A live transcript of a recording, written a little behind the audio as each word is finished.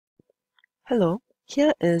Hello,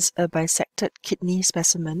 here is a bisected kidney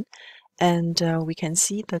specimen, and we can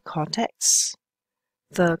see the cortex,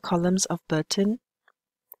 the columns of Burton,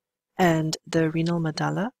 and the renal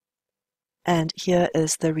medulla. And here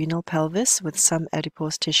is the renal pelvis with some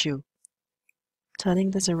adipose tissue.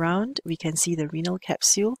 Turning this around, we can see the renal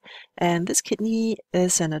capsule, and this kidney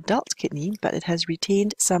is an adult kidney, but it has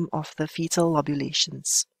retained some of the fetal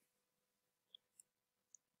lobulations.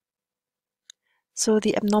 So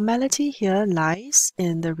the abnormality here lies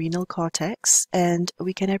in the renal cortex, and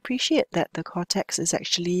we can appreciate that the cortex is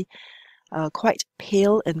actually quite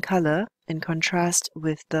pale in color in contrast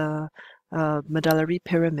with the medullary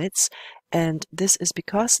pyramids, and this is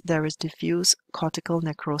because there is diffuse cortical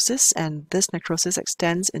necrosis, and this necrosis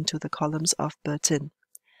extends into the columns of Burton.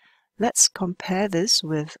 Let's compare this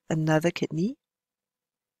with another kidney.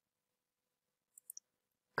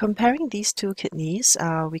 Comparing these two kidneys,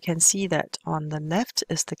 we can see that on the left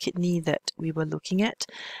is the kidney that we were looking at,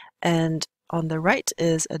 and on the right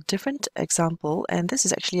is a different example, and this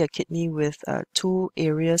is actually a kidney with two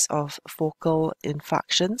areas of focal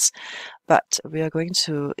infarctions, but we are going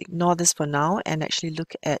to ignore this for now and actually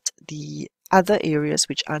look at the other areas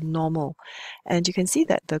which are normal. And you can see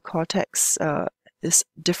that the cortex is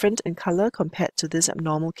different in color compared to this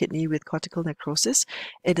abnormal kidney with cortical necrosis.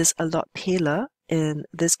 It is a lot paler in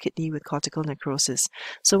this kidney with cortical necrosis.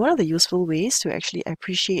 So one of the useful ways to actually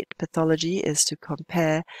appreciate pathology is to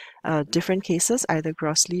compare different cases, either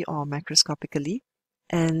grossly or microscopically.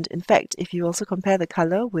 And in fact, if you also compare the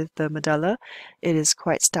color with the medulla, it is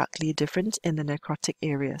quite starkly different in the necrotic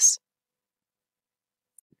areas.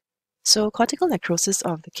 So cortical necrosis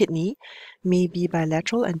of the kidney may be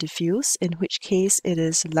bilateral and diffuse, in which case it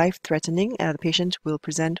is life-threatening. The patient will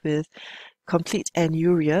present with complete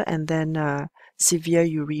anuria and then severe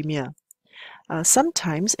uremia.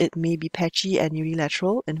 Sometimes it may be patchy and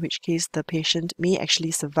unilateral, in which case the patient may actually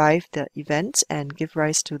survive the event and give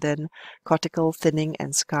rise to then cortical thinning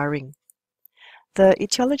and scarring. The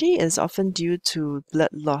etiology is often due to blood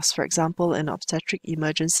loss. For example, in obstetric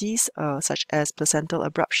emergencies such as placental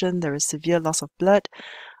abruption, there is severe loss of blood,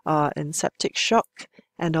 in septic shock,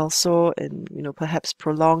 and also in perhaps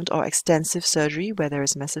prolonged or extensive surgery where there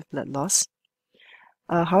is massive blood loss.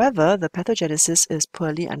 However, the pathogenesis is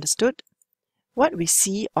poorly understood. What we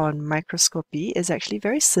see on microscopy is actually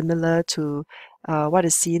very similar to what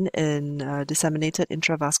is seen in disseminated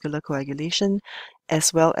intravascular coagulation,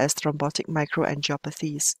 as well as thrombotic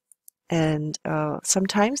microangiopathies. And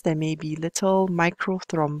sometimes there may be little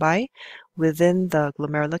microthrombi within the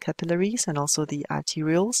glomerular capillaries and also the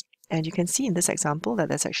arterioles. And you can see in this example that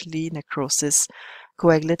there's actually necrosis,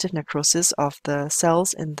 coagulative necrosis of the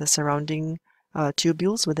cells in the surrounding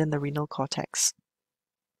tubules within the renal cortex.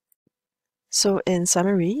 So in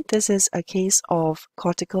summary, this is a case of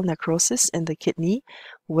cortical necrosis in the kidney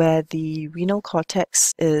where the renal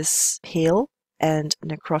cortex is pale and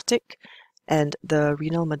necrotic, and the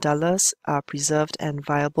renal medullas are preserved and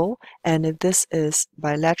viable. And if this is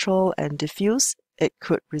bilateral and diffuse, it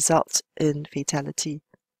could result in fatality.